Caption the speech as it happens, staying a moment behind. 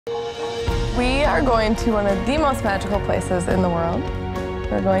We are going to one of the most magical places in the world.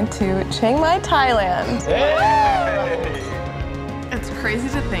 We're going to Chiang Mai, Thailand. Hey! It's crazy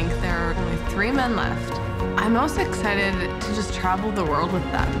to think there are only 3 men left. I'm most excited to just travel the world with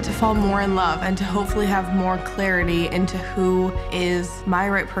them, to fall more in love, and to hopefully have more clarity into who is my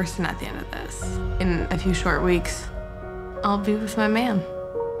right person at the end of this. In a few short weeks, I'll be with my man.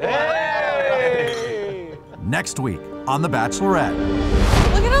 Hey! Next week on The Bachelorette.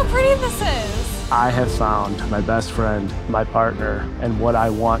 Look at how pretty this is. I have found my best friend, my partner, and what I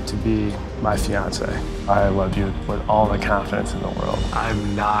want to be my fiance. I love you with all the confidence in the world.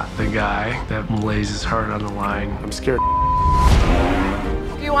 I'm not the guy that lays his heart on the line. I'm scared.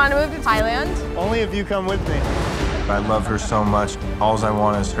 Do you want to move to Thailand? Only if you come with me. I love her so much. All I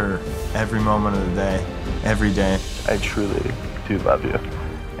want is her every moment of the day, every day. I truly do love you,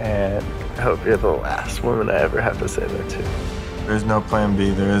 and I hope you're the last woman I ever have to say that to. There's no plan B,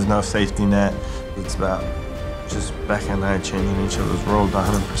 there is no safety net. It's about just Becca and I changing each other's world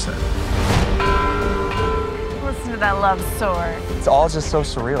 100%. Listen to that love soar. It's all just so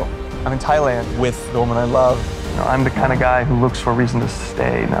surreal. I'm in Thailand with the woman I love. You know, I'm the kind of guy who looks for a reason to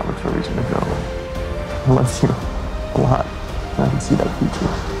stay, not look for a reason to go. I love you a lot. I can see that future.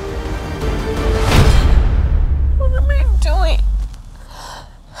 What am I doing?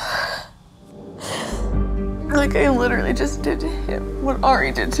 Like I literally just did to him what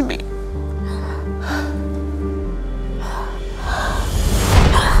Ari did to me.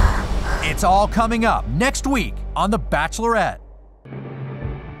 It's all coming up next week on The Bachelorette.